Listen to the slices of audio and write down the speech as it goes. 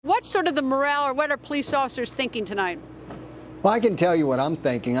What's sort of the morale, or what are police officers thinking tonight? Well, I can tell you what I'm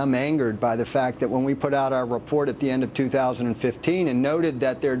thinking. I'm angered by the fact that when we put out our report at the end of 2015 and noted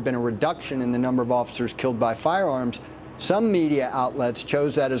that there had been a reduction in the number of officers killed by firearms, some media outlets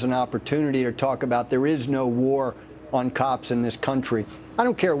chose that as an opportunity to talk about there is no war on cops in this country. I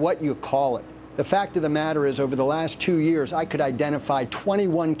don't care what you call it. The fact of the matter is, over the last 2 years, I could identify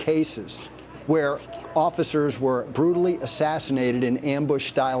 21 cases where officers were brutally assassinated in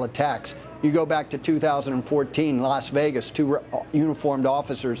ambush-style attacks. You go back to 2014, Las Vegas, two uniformed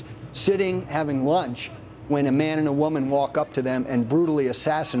officers sitting having lunch when a man and a woman walk up to them and brutally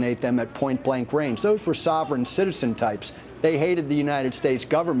assassinate them at point-blank range. Those were sovereign citizen types. They hated the United States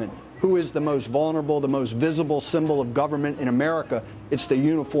government. Who is the most vulnerable, the most visible symbol of government in America? It's the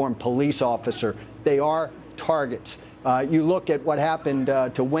uniformed police officer. They are targets. You look at what happened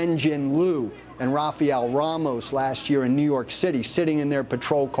to Wenjin Liu and Rafael Ramos last year in New York City, sitting in their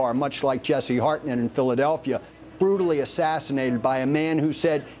patrol car, much like Jesse Hartnett in Philadelphia, brutally assassinated by a man who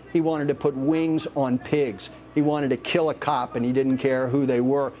said he wanted to put wings on pigs. He wanted to kill a cop, and he didn't care who they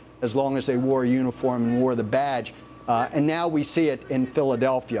were as long as they wore a uniform and wore the badge. And now we see it in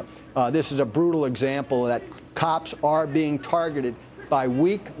Philadelphia. This is a brutal example that cops are being targeted by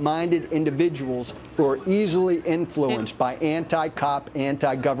weak-minded individuals who are easily influenced by anti-cop,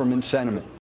 anti-government sentiment.